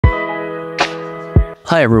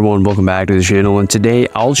Hi everyone, welcome back to the channel, and today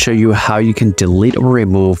I'll show you how you can delete or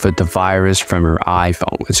remove the virus from your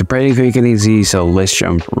iPhone. It's pretty quick and easy, so let's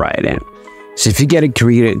jump right in. So if you get a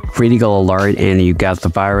critical alert and you got the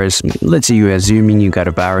virus, let's say you're assuming you got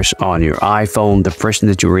a virus on your iPhone, the first thing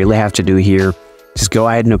that you really have to do here, just go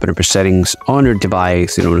ahead and open up your settings on your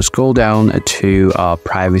device. You want to scroll down to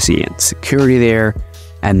privacy and security there,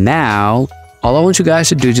 and now all I want you guys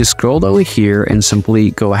to do is just scroll over here and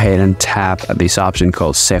simply go ahead and tap this option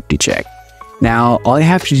called Safety Check. Now, all you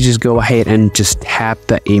have to do is just go ahead and just tap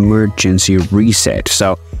the emergency reset.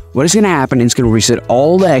 So what is going to happen, it's going to reset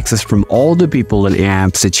all the access from all the people and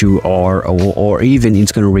apps that you are, or even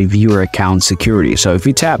it's going to review your account security. So if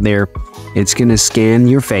you tap there, it's going to scan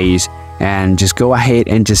your face and just go ahead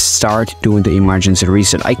and just start doing the emergency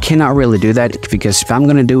reset. I cannot really do that because if I'm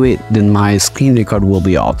going to do it, then my screen record will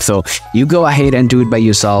be off. So you go ahead and do it by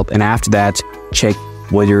yourself, and after that, check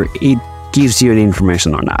whether it gives you any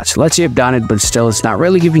information or not. So let's say you've done it, but still it's not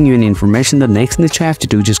really giving you any information. The next thing that you have to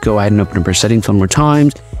do, just go ahead and open up your settings one more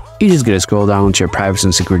time. You're just going to scroll down to your privacy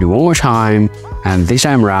and security one more time, and this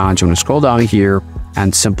time around, you're going to scroll down here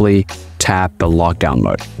and simply tap the lockdown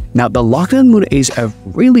mode. Now, the lockdown mode is a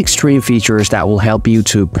really extreme feature that will help you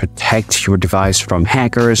to protect your device from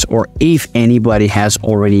hackers, or if anybody has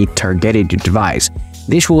already targeted your device.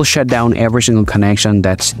 This will shut down every single connection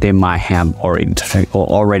that they might have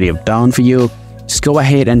already have done for you. Just go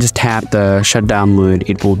ahead and just tap the shutdown mode.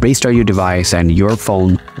 It will restart your device and your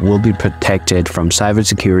phone will be protected from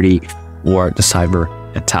cybersecurity or the cyber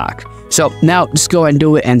attack. So now just go ahead and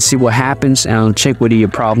do it and see what happens, and check whether your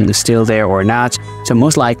problem is still there or not. So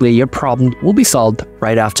most likely your problem will be solved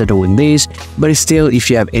right after doing this, but still, if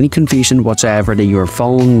you have any confusion whatsoever that your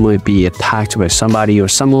phone might be attacked by somebody or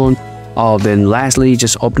someone, then lastly,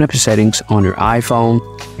 just open up your settings on your iPhone,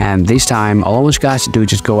 and this time all I want you guys to do is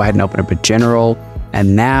just go ahead and open up a general,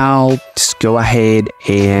 and now just go ahead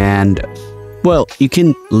and, well, you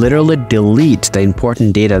can literally delete the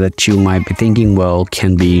important data that you might be thinking, well,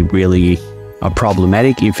 can be really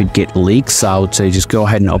problematic if it get leaks out. So just go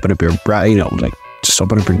ahead and open up your, just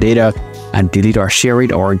open up your data and delete or share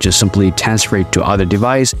it, or just simply transfer it to other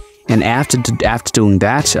device. And after doing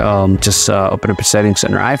that, just open up your settings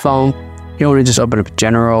on your iPhone. You want to just open up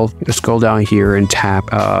general, just scroll down here and tap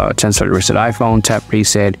transfer to reset iPhone, tap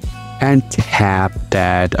reset, and tap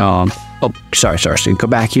that. Sorry. So go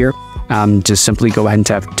back here. Just simply go ahead and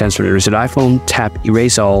tap transfer to reset iPhone, tap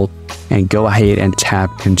erase all, and go ahead and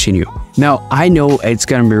tap continue. Now, I know it's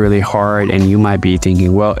gonna be really hard, and you might be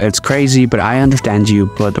thinking, well, it's crazy, but I understand you.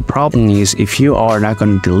 But the problem is, if you are not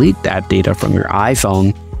going to delete that data from your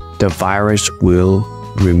iPhone, the virus will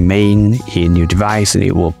remain in your device, and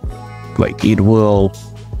it will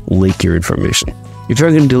leak your information. If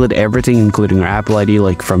you're going to delete everything, including your Apple ID,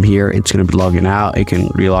 like from here, it's going to be logging out. You can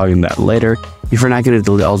re-log in that later. If you're not going to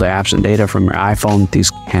delete all the apps and data from your iPhone, this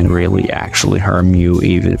can really actually harm you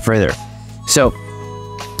even further. So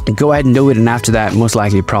go ahead and do it, and after that, most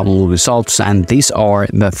likely the problem will be solved. And these are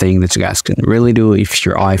the things that you guys can really do if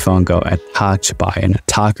your iPhone got attacked by an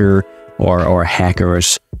attacker or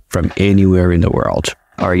hackers from anywhere in the world.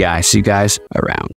 Alright guys, see you guys around.